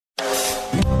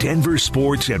Denver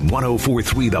Sports and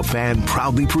 104.3 The Fan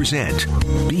proudly present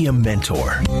Be a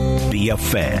Mentor, Be a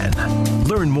Fan.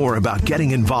 Learn more about getting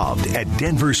involved at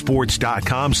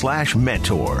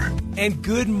denversports.com/mentor. And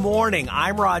good morning.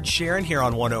 I'm Rod Sharon here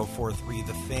on 104.3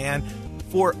 The Fan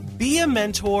for Be a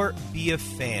Mentor, Be a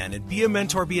Fan. And Be a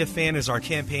Mentor, Be a Fan is our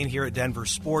campaign here at Denver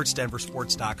Sports,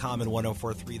 denversports.com and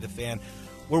 104.3 The Fan,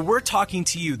 where we're talking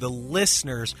to you, the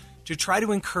listeners, to try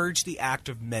to encourage the act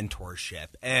of mentorship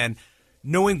and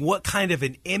knowing what kind of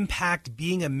an impact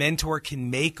being a mentor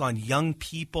can make on young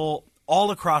people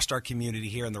all across our community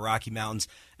here in the Rocky Mountains.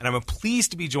 And I'm pleased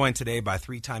to be joined today by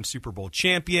three-time Super Bowl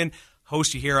champion,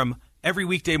 host, you hear him every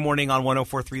weekday morning on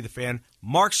 104.3 The Fan,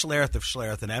 Mark Schlereth of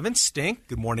Schlereth and Evans. Stink,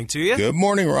 good morning to you. Good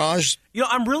morning, Raj. You know,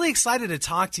 I'm really excited to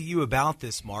talk to you about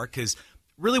this, Mark, because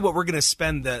really what we're going to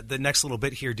spend the next little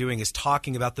bit here doing is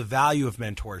talking about the value of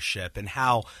mentorship and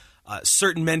how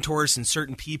certain mentors and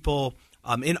certain people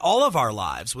in all of our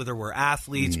lives, whether we're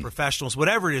athletes, professionals,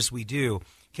 whatever it is we do,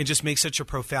 can just make such a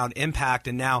profound impact.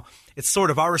 And now it's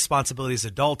sort of our responsibility as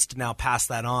adults to now pass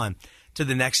that on to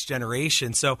the next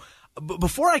generation. So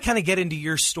before I kind of get into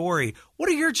your story, what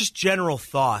are your just general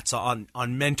thoughts on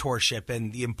mentorship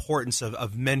and the importance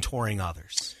of mentoring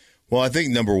others? Well, I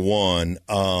think number one,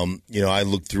 I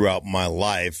looked throughout my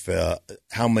life,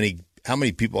 how many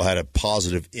people had a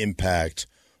positive impact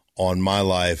on my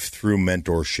life through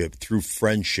mentorship, through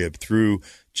friendship, through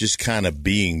just kind of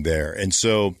being there. And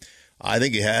so I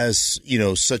think it has,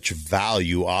 such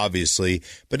value, obviously,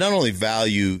 but not only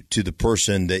value to the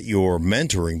person that you're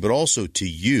mentoring, but also to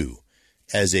you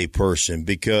as a person,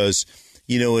 because,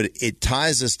 it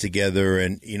ties us together.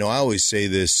 And, I always say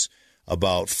this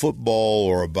about football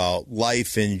or about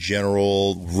life in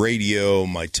general, radio,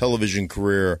 my television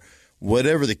career,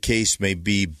 whatever the case may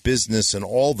be, business and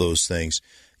all those things.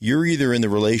 You're either in the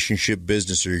relationship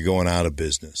business or you're going out of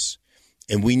business.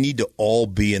 And we need to all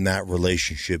be in that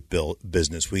relationship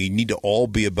business. We need to all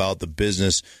be about the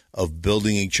business of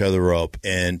building each other up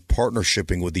and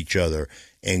partnershiping with each other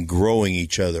and growing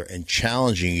each other and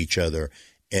challenging each other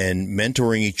and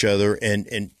mentoring each other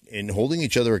and holding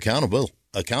each other accountable.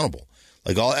 I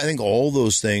think all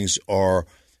those things are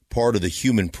part of the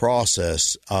human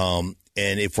process. And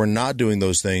if we're not doing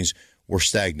those things, we're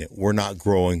stagnant. We're not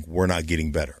growing. We're not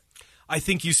getting better. I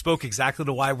think you spoke exactly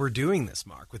to why we're doing this,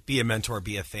 Mark, with Be a Mentor,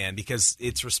 Be a Fan, because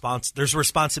there's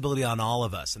responsibility on all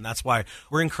of us. And that's why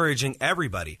we're encouraging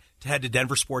everybody to head to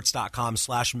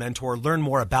denversports.com/mentor, learn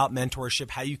more about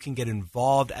mentorship, how you can get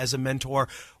involved as a mentor,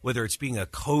 whether it's being a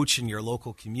coach in your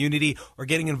local community or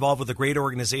getting involved with a great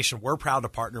organization we're proud to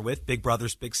partner with, Big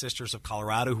Brothers, Big Sisters of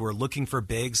Colorado, who are looking for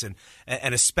bigs and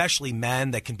especially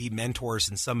men that can be mentors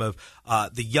in some of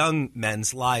the young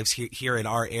men's lives here in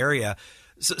our area.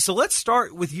 So let's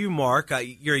start with you, Mark.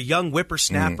 You're a young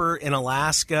whippersnapper in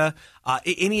Alaska.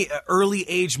 Any early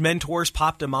age mentors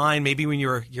pop to mind, maybe when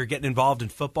you're getting involved in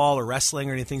football or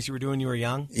wrestling or any things you were doing when you were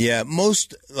young? Yeah,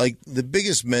 the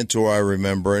biggest mentor I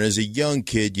remember, and as a young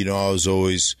kid, I was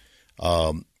always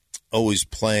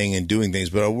playing and doing things,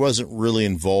 but I wasn't really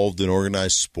involved in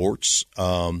organized sports.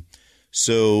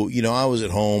 So, I was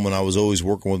at home and I was always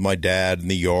working with my dad in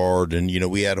the yard, and,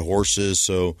 we had horses,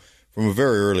 so from a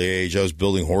very early age, I was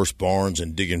building horse barns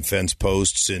and digging fence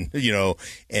posts and,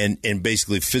 and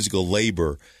basically physical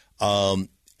labor. And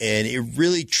it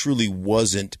really, truly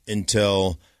wasn't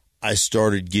until I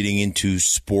started getting into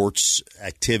sports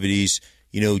activities,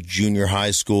 junior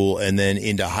high school and then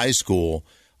into high school,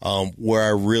 where I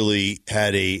really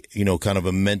had a, kind of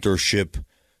a mentorship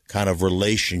kind of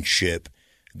relationship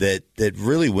that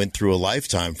really went through a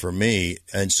lifetime for me.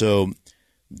 And so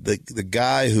the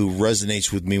guy who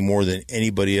resonates with me more than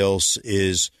anybody else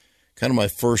is kind of my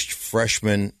first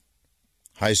freshman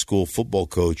high school football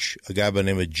coach, a guy by the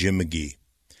name of Jim McGee.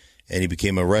 And he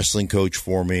became a wrestling coach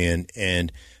for me,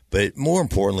 but more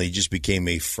importantly, he just became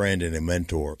a friend and a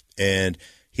mentor. And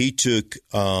he took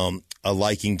a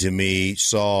liking to me,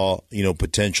 saw,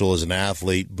 potential as an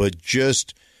athlete, but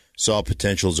just saw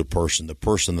potential as a person, the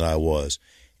person that I was.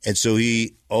 And so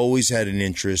he always had an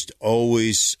interest,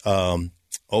 always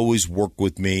work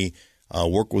with me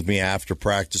after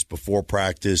practice, before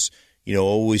practice,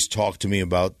 always talk to me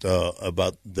about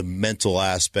the mental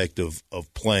aspect of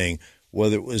playing,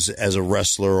 whether it was as a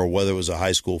wrestler or whether it was a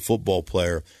high school football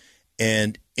player.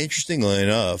 And interestingly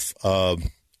enough,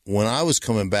 when I was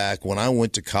coming back, when I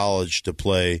went to college to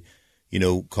play,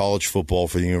 college football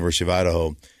for the University of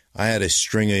Idaho, I had a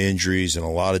string of injuries and a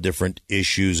lot of different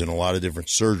issues and a lot of different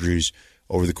surgeries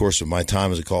over the course of my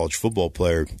time as a college football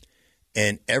player.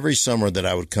 And every summer that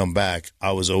I would come back,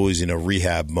 I was always in a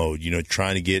rehab mode,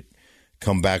 trying to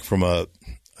come back from a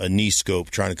a knee scope,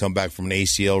 trying to come back from an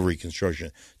ACL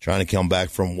reconstruction, trying to come back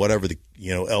from whatever the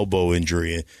elbow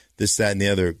injury, this, that, and the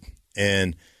other.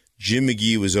 And Jim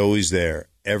McGee was always there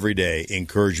every day,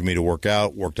 encouraged me to worked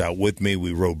out with me.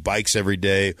 We rode bikes every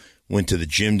day, went to the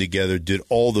gym together, did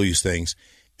all those things.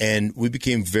 And we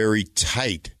became very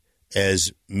tight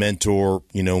as mentor,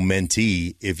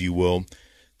 mentee, if you will,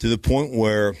 to the point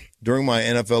where during my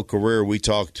NFL career, we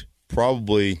talked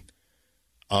probably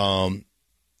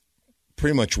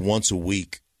pretty much once a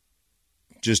week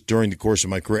just during the course of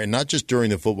my career, and not just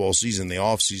during the football season, the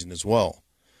off season as well.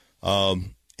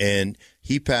 And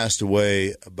he passed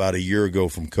away about a year ago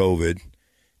from COVID,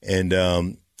 and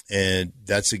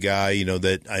that's a guy,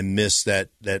 that I missed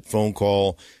that phone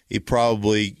call. It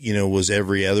probably, was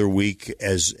every other week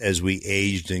as we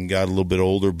aged and got a little bit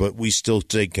older, but we still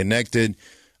stayed connected.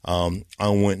 I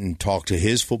went and talked to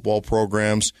his football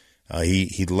programs.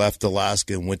 He left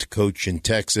Alaska and went to coach in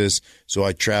Texas, so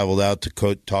I traveled out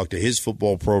to talk to his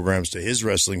football programs, to his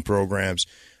wrestling programs,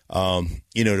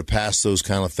 to pass those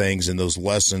kind of things and those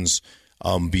lessons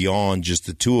beyond just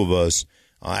the two of us.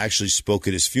 I actually spoke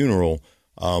at his funeral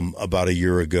about a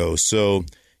year ago. So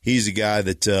he's a guy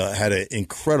that had an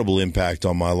incredible impact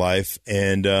on my life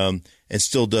and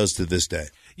still does to this day.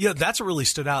 Yeah, that's what really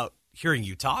stood out hearing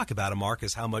you talk about him, Mark,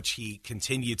 is how much he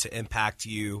continued to impact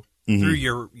you through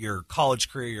your college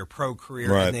career, your pro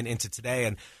career, right, and then into today.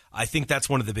 And I think that's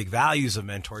one of the big values of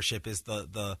mentorship is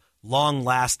the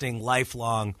long-lasting,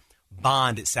 lifelong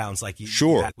bond, it sounds like you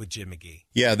had with Jim McGee.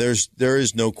 Yeah, there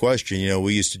is no question.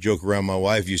 We used to joke around. My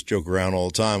wife used to joke around all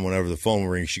the time whenever the phone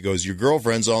rings. She goes, "Your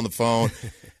girlfriend's on the phone."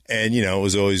 And, it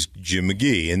was always Jim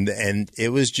McGee. And it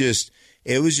was just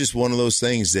one of those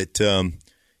things that,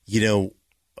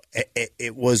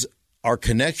 it was our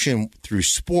connection through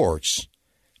sports,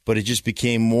 but it just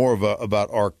became more about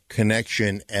our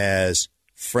connection as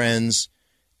friends,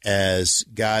 as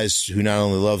guys who not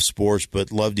only loved sports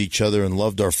but loved each other and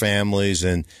loved our families,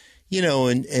 and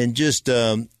just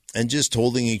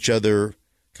holding each other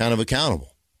kind of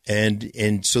accountable.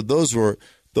 And so those were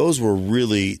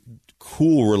really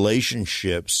cool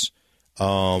relationships.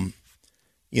 Cool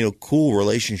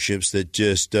relationships that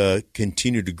just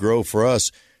continue to grow for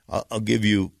us. I'll give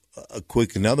you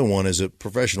another one. As a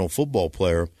professional football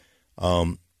player,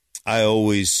 I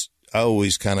always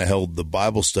kind of held the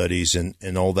Bible studies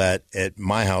and all that at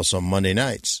my house on Monday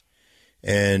nights.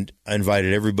 And I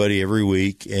invited everybody every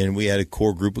week, and we had a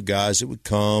core group of guys that would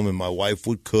come, and my wife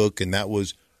would cook, and that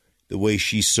was the way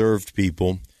she served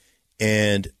people.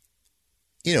 And,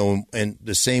 and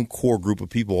the same core group of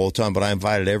people all the time, but I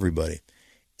invited everybody.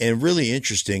 And really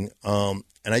interesting, and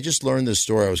I just learned this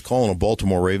story. I was calling a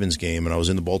Baltimore Ravens game, and I was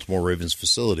in the Baltimore Ravens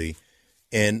facility,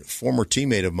 and former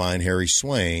teammate of mine, Harry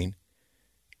Swain,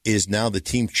 is now the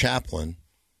team chaplain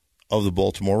of the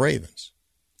Baltimore Ravens.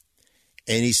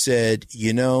 And he said,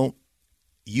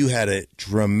 you had a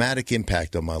dramatic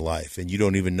impact on my life, and you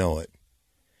don't even know it.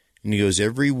 And he goes,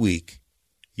 every week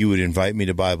you would invite me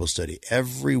to Bible study.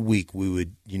 Every week we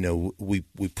would,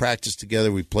 we practiced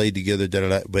together, we played together,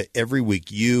 but every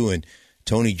week you and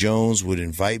Tony Jones would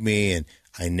invite me, and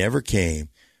I never came.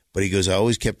 But he goes, I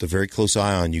always kept a very close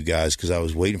eye on you guys because I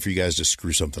was waiting for you guys to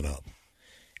screw something up.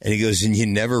 And he goes, and you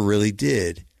never really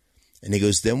did. And he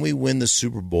goes, then we win the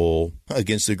Super Bowl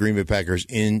against the Green Bay Packers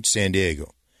in San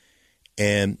Diego.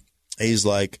 And he's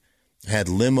like, had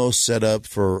limos set up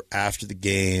for after the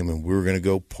game, and we were going to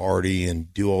go party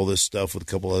and do all this stuff with a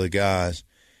couple other guys.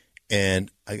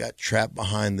 And I got trapped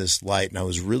behind this light, and I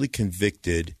was really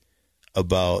convicted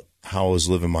about how I was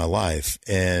living my life.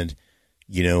 And,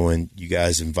 and you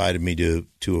guys invited me to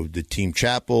the team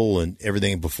chapel and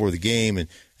everything before the game. And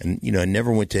I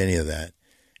never went to any of that.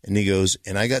 And he goes,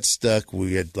 and I got stuck.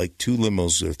 We had like 2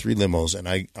 limos or 3 limos, and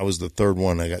I was the third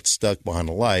one. I got stuck behind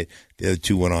the light. The other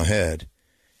 2 went ahead.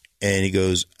 And he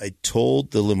goes, I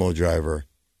told the limo driver,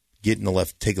 get in the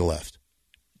left, take a left.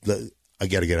 I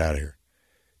got to get out of here.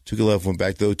 Took a left, went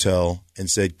back to the hotel, and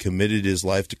said, committed his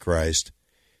life to Christ,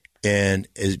 and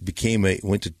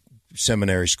went to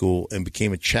seminary school and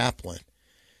became a chaplain.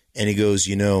 And he goes,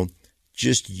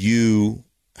 just you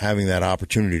having that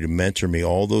opportunity to mentor me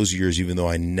all those years, even though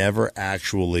I never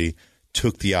actually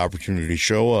took the opportunity to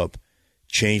show up,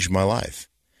 changed my life.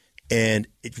 And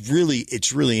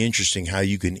it's really interesting how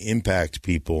you can impact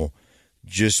people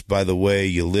just by the way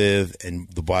you live and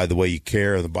by the way you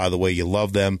care and by the way you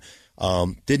love them.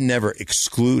 Didn't ever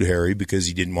exclude Harry because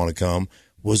he didn't want to come.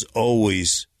 Was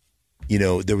always,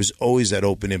 there was always that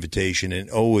open invitation, and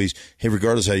always, hey,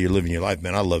 regardless of how you're living your life,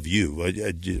 man, I love you.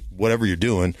 Whatever you're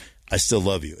doing, I still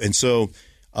love you. And so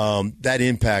that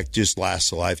impact just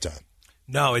lasts a lifetime.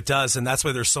 No, it does, and that's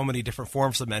why there's so many different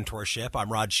forms of mentorship. I'm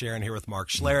Rod Sharon here with Mark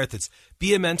Schlereth. It's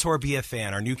Be a Mentor, Be a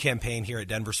Fan, our new campaign here at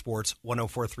Denver Sports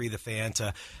 104.3 The Fan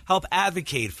to help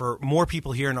advocate for more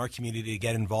people here in our community to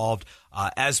get involved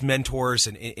as mentors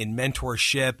and in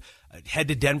mentorship. Head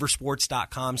to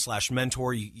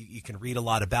denversports.com/mentor. You can read a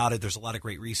lot about it. There's a lot of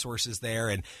great resources there,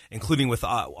 and including with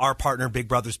our partner, Big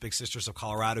Brothers Big Sisters of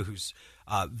Colorado, who's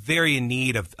very in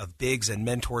need of bigs and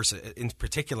mentors, in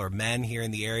particular men here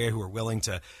in the area who are willing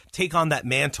to take on that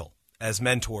mantle as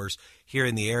mentors here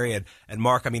in the area. And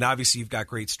Mark, I mean, obviously you've got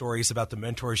great stories about the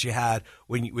mentors you had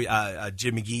when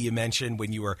Jim McGee you mentioned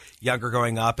when you were younger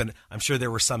growing up, and I'm sure there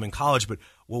were some in college. But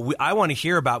what I want to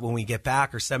hear about when we get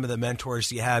back are some of the mentors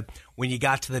you had when you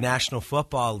got to the National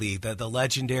Football League, the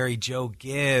legendary Joe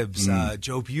Gibbs,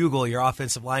 Joe Bugle, your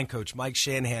offensive line coach, Mike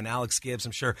Shanahan, Alex Gibbs.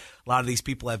 I'm sure a lot of these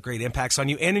people have great impacts on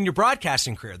you and in your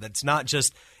broadcasting career. It's not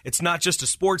just a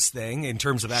sports thing in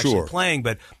terms of actually playing,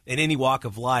 but in any walk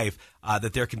of life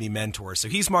that there can be mentors. So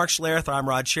he's Mark Schlereth. I'm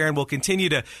Rod Sharon. We'll continue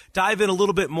to dive in a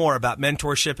little bit more about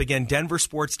mentorship. Again,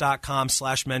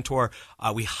 denversports.com/mentor.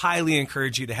 We highly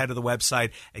encourage you to head to the website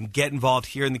and get involved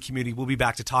here in the community. We'll be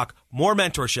back to talk more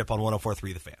mentorship on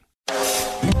 104.3 The Fan.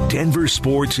 Denver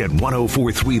Sports and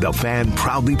 104.3 The Fan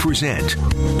proudly present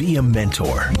Be a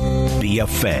Mentor, Be a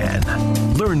Fan.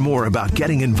 Learn more about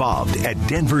getting involved at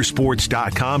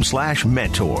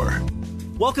denversports.com/mentor.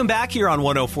 Welcome back here on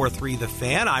 104.3 The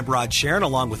Fan. I'm Rod Sharon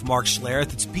along with Mark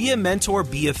Schlereth. It's Be a Mentor,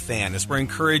 Be a Fan. As we're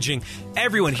encouraging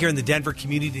everyone here in the Denver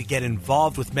community to get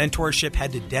involved with mentorship,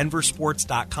 head to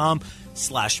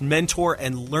denversports.com/mentor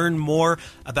and learn more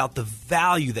about the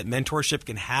value that mentorship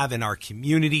can have in our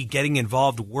community, getting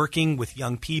involved, working with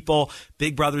young people.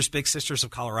 Big Brothers Big Sisters of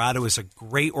Colorado is a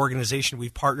great organization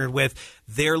we've partnered with.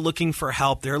 They're looking for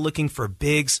help. They're looking for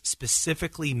bigs,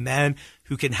 specifically men,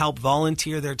 who can help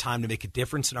volunteer their time to make a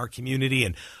difference in our community.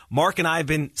 And Mark and I have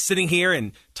been sitting here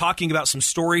and talking about some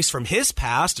stories from his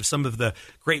past of some of the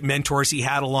great mentors he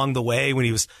had along the way when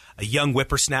he was a young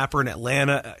whippersnapper in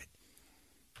Atlanta,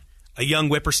 a young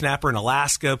whippersnapper in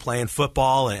Alaska playing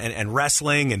football and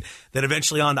wrestling, and then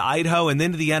eventually on to Idaho and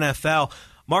then to the NFL.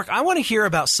 Mark, I want to hear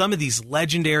about some of these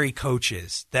legendary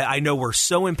coaches that I know were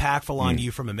so impactful on you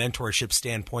from a mentorship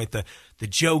standpoint, the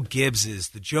Joe Gibbses,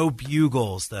 the Joe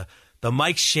Bugles, the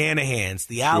Mike Shanahans,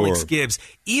 the Alex Gibbs.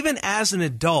 Even as an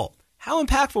adult, how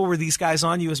impactful were these guys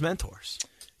on you as mentors?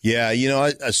 Yeah,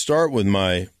 I start with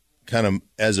my kind of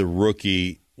as a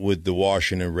rookie with the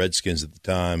Washington Redskins at the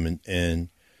time and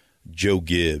Joe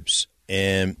Gibbs.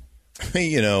 And,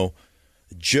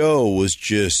 Joe was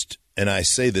just, and I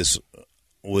say this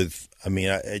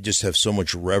I just have so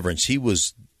much reverence. He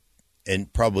was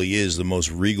and probably is the most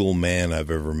regal man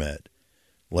I've ever met.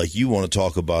 Like, you want to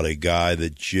talk about a guy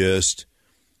that just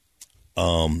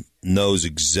knows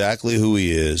exactly who he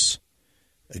is,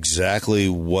 exactly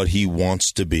what he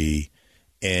wants to be,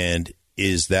 and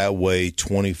is that way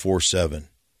 24/7.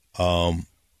 And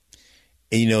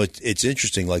it's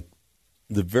interesting. Like,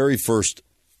 the very first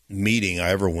meeting I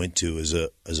ever went to as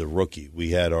a rookie, we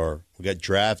got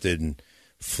drafted and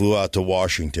flew out to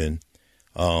Washington.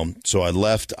 So I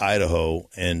left Idaho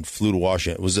and flew to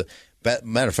Washington. It was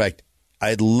matter of fact, I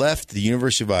had left the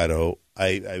University of Idaho.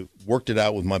 I worked it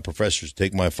out with my professors to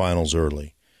take my finals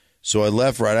early. So I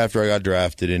left right after I got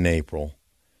drafted in April,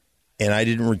 and I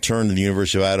didn't return to the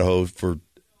University of Idaho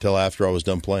till after I was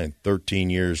done playing,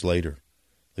 13 years later.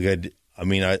 Like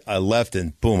I left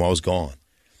and boom, I was gone.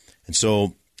 And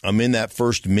so I'm in that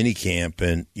first mini camp,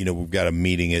 and we've got a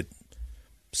meeting at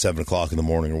 7 o'clock in the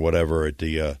morning or whatever at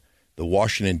the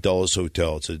Washington Dulles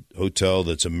Hotel. It's a hotel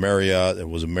that's a Marriott. It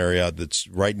was a Marriott that's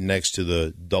right next to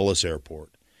the Dulles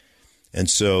Airport. And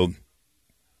so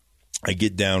I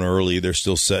get down early. They're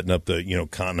still setting up the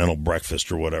continental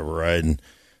breakfast or whatever, right? And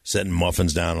setting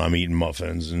muffins down. And I'm eating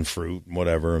muffins and fruit and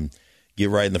whatever, and get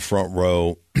right in the front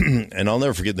row. And I'll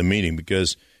never forget the meeting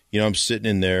because I'm sitting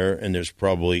in there, and there's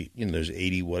probably there's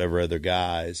 80 whatever other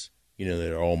guys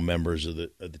that are all members of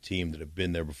the team that have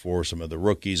been there before, some of the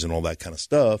rookies and all that kind of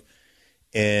stuff.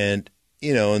 And,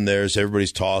 and there's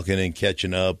everybody's talking and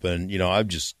catching up. And, I'm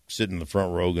just sitting in the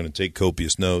front row going to take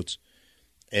copious notes.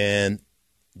 And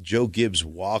Joe Gibbs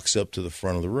walks up to the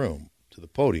front of the room, to the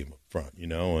podium up front,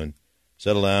 and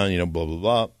settle down, blah, blah,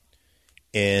 blah.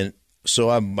 And so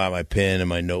I'm by my pen and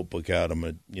my notebook out.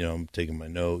 I'm taking my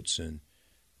notes.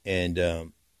 And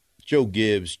Joe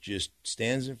Gibbs just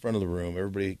stands in front of the room.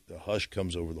 Everybody, the hush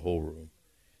comes over the whole room.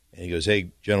 And he goes,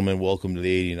 "Hey, gentlemen, welcome to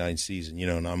the 89 season."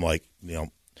 And I'm like,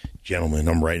 gentlemen,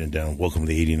 I'm writing it down. Welcome to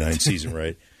the 89 season,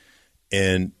 right?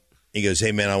 And he goes,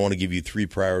 "Hey, man, I want to give you 3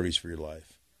 priorities for your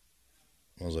life."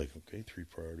 I was like, okay, 3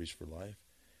 priorities for life.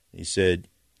 He said,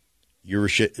 your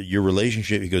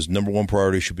relationship, he goes, number one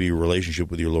priority should be your relationship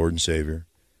with your Lord and Savior.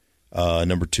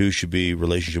 Number two should be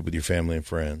relationship with your family and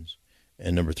friends.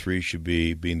 And number three should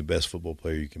be being the best football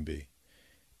player you can be.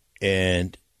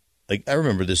 And like I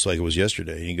remember this like it was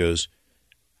yesterday. And he goes,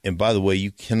 and by the way,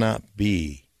 you cannot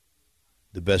be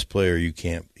the best player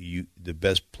the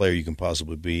best player you can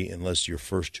possibly be unless your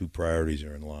first two priorities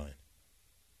are in line.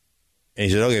 And he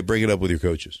said, okay, break it up with your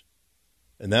coaches.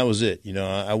 And that was it. You know,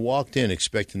 I walked in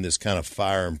expecting this kind of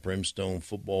fire and brimstone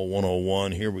football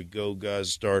 101. Here we go,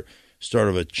 guys, start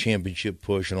of a championship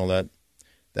push and all that.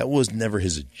 That was never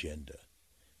his agenda.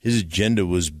 His agenda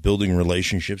was building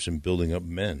relationships and building up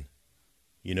men.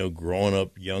 You know, growing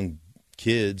up young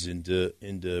kids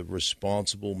into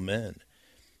responsible men.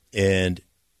 And,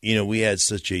 you know, we had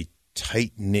such a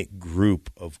tight-knit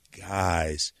group of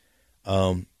guys.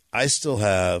 I still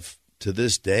have, to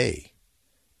this day,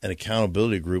 an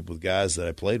accountability group with guys that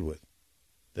I played with,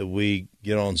 that we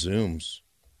get on Zooms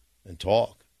and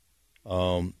talk,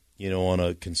 you know, on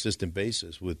a consistent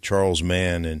basis with Charles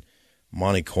Mann and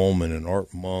Monty Coleman and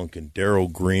Art Monk and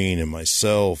Darryl Green and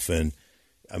myself. And,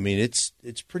 I mean, it's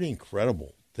pretty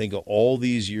incredible. Think of all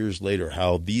these years later,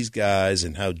 how these guys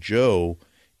and how Joe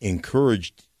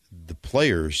encouraged the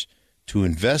players to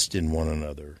invest in one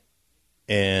another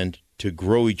and to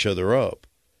grow each other up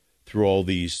through all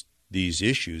these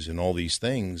issues and all these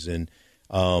things. And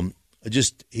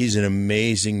he's an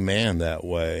amazing man that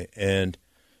way. And,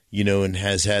 you know, and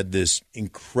has had this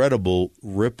incredible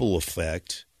ripple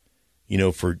effect, you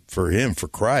know, for him, for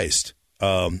Christ,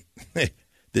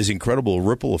 this incredible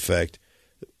ripple effect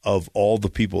of all the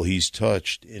people he's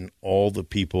touched in all the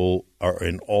people or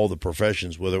in all the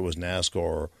professions, whether it was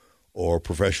NASCAR or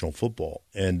professional football.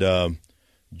 And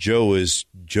Joe is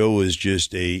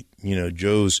just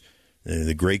Joe's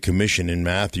the Great Commission in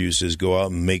Matthew says, go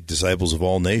out and make disciples of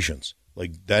all nations.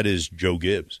 Like, that is Joe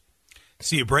Gibbs.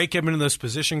 So you break him into those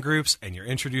position groups, and you're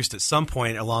introduced at some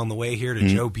point along the way here to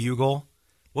Joe Bugle.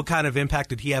 What kind of impact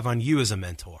did he have on you as a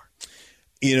mentor?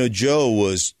 You know, Joe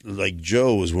was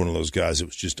one of those guys that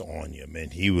was just on you,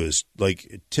 man. He was like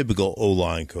a typical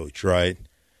O-line coach, right?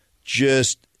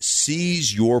 Just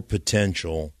sees your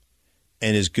potential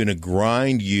and is going to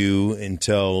grind you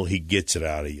until he gets it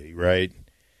out of you, right?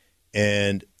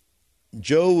 And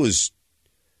Joe was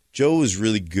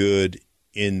really good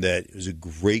in that he was a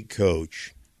great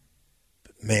coach.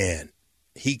 But man,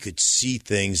 he could see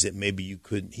things that maybe you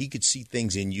couldn't. He could see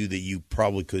things in you that you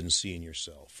probably couldn't see in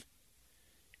yourself.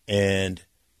 And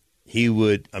he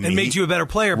would, and made you a better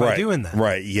player by doing that.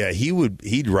 Right. Yeah.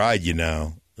 He'd ride you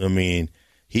now. I mean,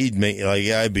 he'd make, like,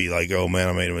 I'd be like, oh man,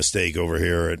 I made a mistake over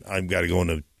here and I've got to go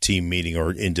into a team meeting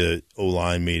or into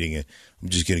O-line meeting and I'm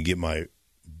just going to get my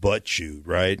butt chewed,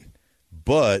 right?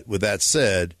 But with that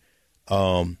said,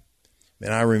 man,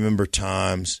 I remember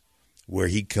times where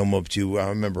he'd come up to, I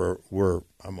remember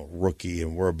I'm a rookie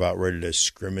and we're about ready to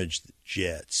scrimmage the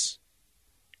Jets.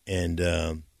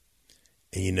 And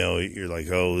you know, you're like,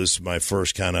 oh, this is my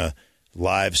first kind of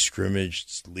live scrimmage.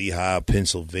 It's Lehigh,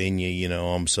 Pennsylvania. You know,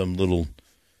 I'm some little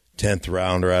 10th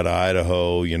rounder out of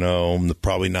Idaho. You know, I'm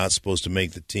probably not supposed to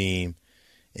make the team.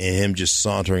 And him just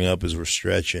sauntering up as we're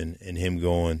stretching and him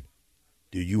going,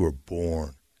 dude, you were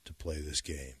born to play this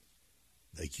game.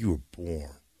 Like, you were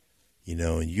born, you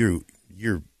know, and you're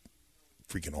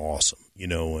freaking awesome, you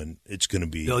know, and it's going to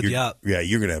be. Build you up. Yeah,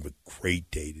 you're going to have a great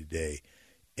day today.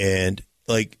 And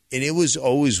it was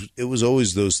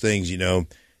always those things, you know.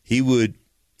 He'd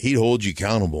hold you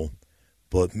accountable,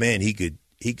 but man, he could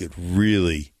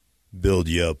really build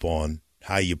you up on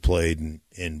how you played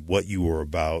and what you were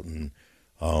about, and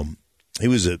he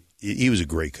was a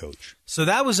great coach. So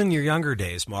that was in your younger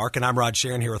days, Mark, and I'm Rod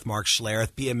Sharon here with Mark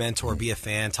Schlereth. Be a mentor, be a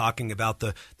fan, talking about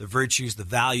the virtues, the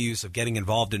values of getting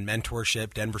involved in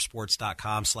mentorship.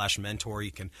 denversports.com/mentor.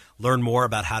 You can learn more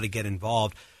about how to get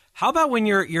involved. How about when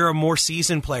you're a more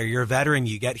seasoned player, you're a veteran,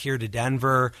 you get here to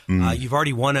Denver, you've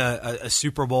already won a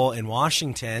Super Bowl in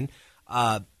Washington.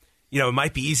 You know, it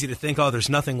might be easy to think, oh, there's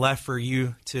nothing left for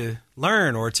you to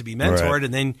learn or to be mentored, right.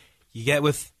 And then you get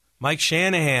with Mike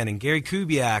Shanahan and Gary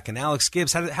Kubiak and Alex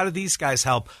Gibbs. How did these guys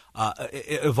help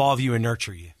evolve you and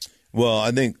nurture you? Well,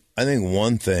 I think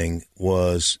one thing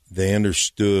was they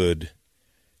understood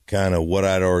kind of what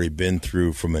I'd already been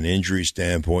through from an injury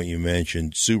standpoint. You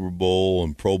mentioned Super Bowl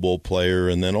and Pro Bowl player,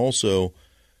 and then also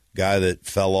guy that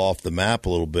fell off the map a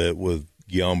little bit with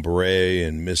Guillain-Barré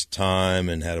and missed time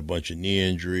and had a bunch of knee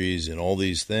injuries and all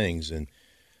these things. And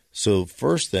so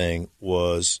first thing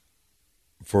was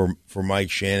for Mike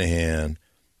Shanahan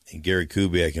and Gary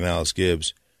Kubiak and Alex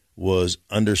Gibbs was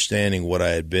understanding what I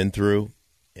had been through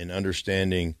and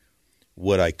understanding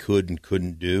what I could and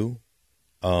couldn't do,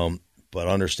 but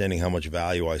understanding how much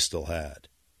value I still had.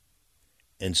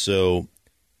 And so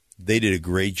they did a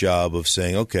great job of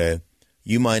saying, okay,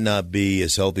 you might not be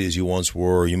as healthy as you once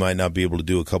were. You might not be able to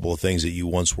do a couple of things that you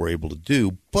once were able to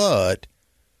do, but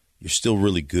you're still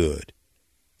really good.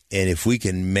 And if we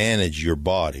can manage your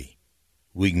body,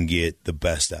 we can get the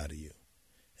best out of you.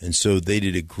 And so they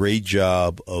did a great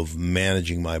job of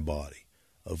managing my body,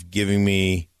 of giving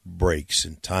me breaks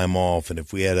and time off. And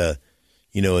if we had a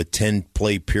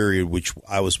 10-play period, which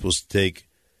I was supposed to take,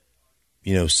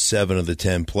 7 of the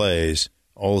 10 plays,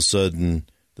 all of a sudden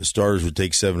the starters would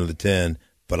take 7 of the 10,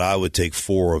 but I would take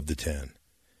 4 of the 10.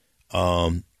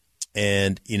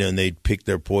 And they'd pick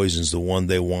their poisons, the one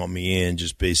they want me in,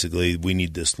 just basically, we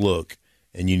need this look,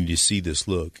 and you need to see this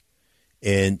look.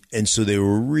 And so they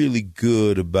were really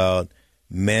good about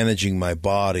managing my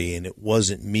body, and it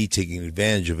wasn't me taking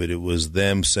advantage of it. It was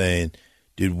them saying,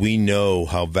 did we know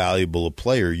how valuable a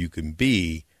player you can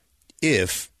be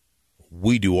if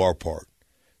we do our part?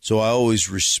 So I always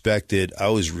respected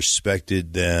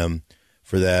them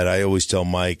for that. I always tell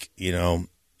Mike, I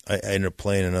ended up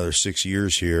playing another 6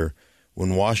 years here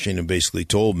when Washington basically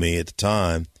told me at the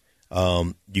time,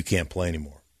 you can't play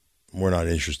anymore. We're not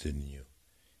interested in you.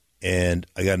 And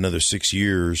I got another 6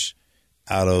 years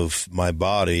out of my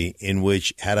body, in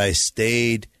which had I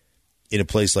stayed in a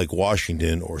place like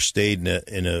Washington or stayed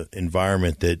in an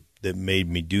environment that made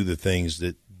me do the things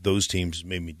that those teams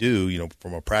made me do,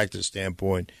 from a practice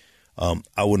standpoint,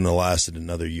 I wouldn't have lasted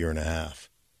another year and a half.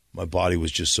 My body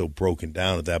was just so broken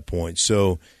down at that point.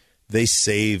 So they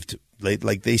saved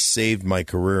my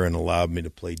career and allowed me to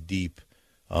play deep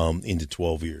into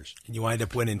 12 years. And you wind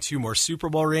up winning 2 more Super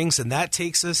Bowl rings, and that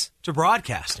takes us to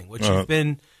broadcasting, which you've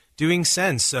been doing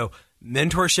since. So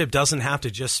mentorship doesn't have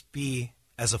to just be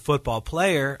as a football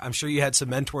player. I'm sure you had some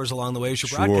mentors along the way as your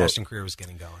broadcasting career was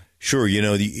getting going. Sure.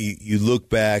 You look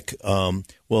back,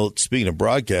 speaking of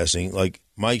broadcasting, like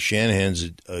Mike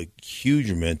Shanahan's a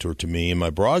huge mentor to me in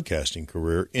my broadcasting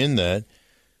career, in that,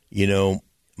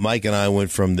 Mike and I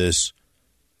went from this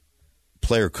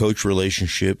player-coach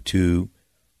relationship to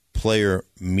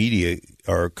player-media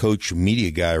or coach-media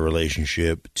guy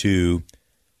relationship to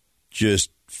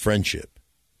just friendship.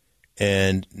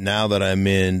 And now that I'm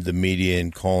in the media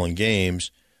and calling games,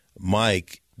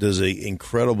 Mike does an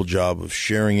incredible job of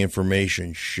sharing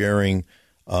information, sharing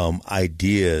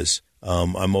ideas.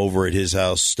 I'm over at his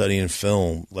house studying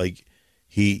film. Like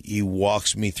he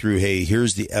walks me through, hey,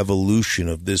 here's the evolution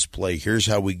of this play. Here's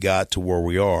how we got to where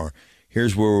we are.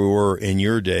 Here's where we were in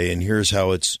your day, and here's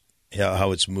how it's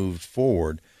moved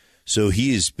forward. So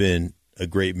he has been a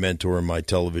great mentor in my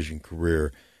television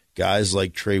career. Guys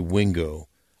like Trey Wingo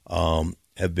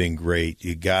have been great.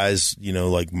 You guys,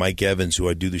 like Mike Evans, who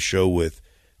I do the show with,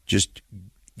 just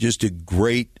a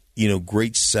great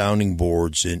sounding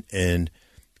boards and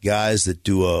guys that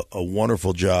do a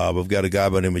wonderful job. I've got a guy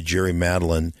by the name of Jerry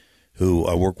Madeline, who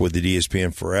I work with at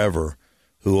ESPN forever,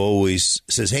 who always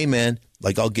says, hey, man,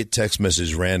 like I'll get text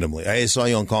messages randomly. I saw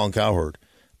you on Colin Cowherd.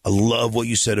 I love what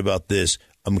you said about this.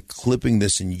 I'm clipping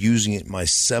this and using it in my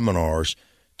seminars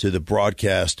to the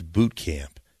broadcast boot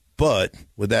camp. But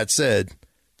with that said,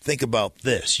 think about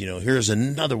this. Here's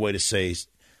another way to say,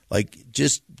 like,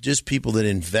 just people that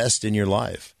invest in your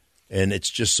life. And it's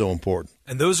just so important.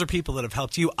 And those are people that have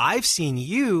helped you. I've seen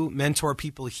you mentor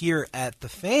people here at The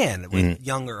Fan with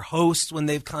younger hosts when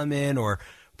they've come in, or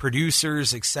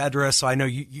producers, et cetera. So I know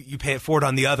you pay it forward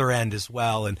on the other end as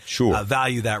well, and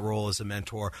value that role as a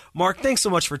mentor. Mark, thanks so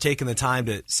much for taking the time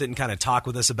to sit and kind of talk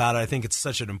with us about it. I think it's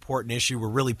such an important issue. We're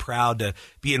really proud to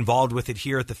be involved with it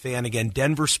here at The Fan. Again,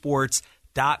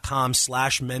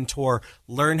 denversports.com/mentor.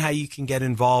 Learn how you can get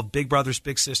involved. Big Brothers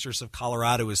Big Sisters of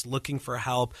Colorado is looking for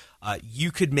help.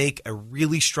 You could make a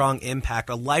really strong impact,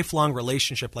 a lifelong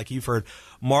relationship like you've heard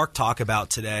Mark talk about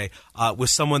today, with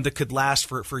someone that could last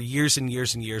for years and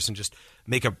years and years, and just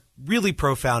make a really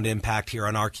profound impact here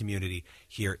on our community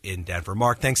here in Denver.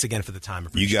 Mark, thanks again for the time.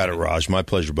 You got it, Raj. My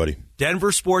pleasure, buddy.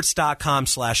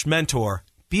 denversports.com/mentor.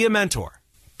 Be a mentor.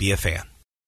 Be a fan.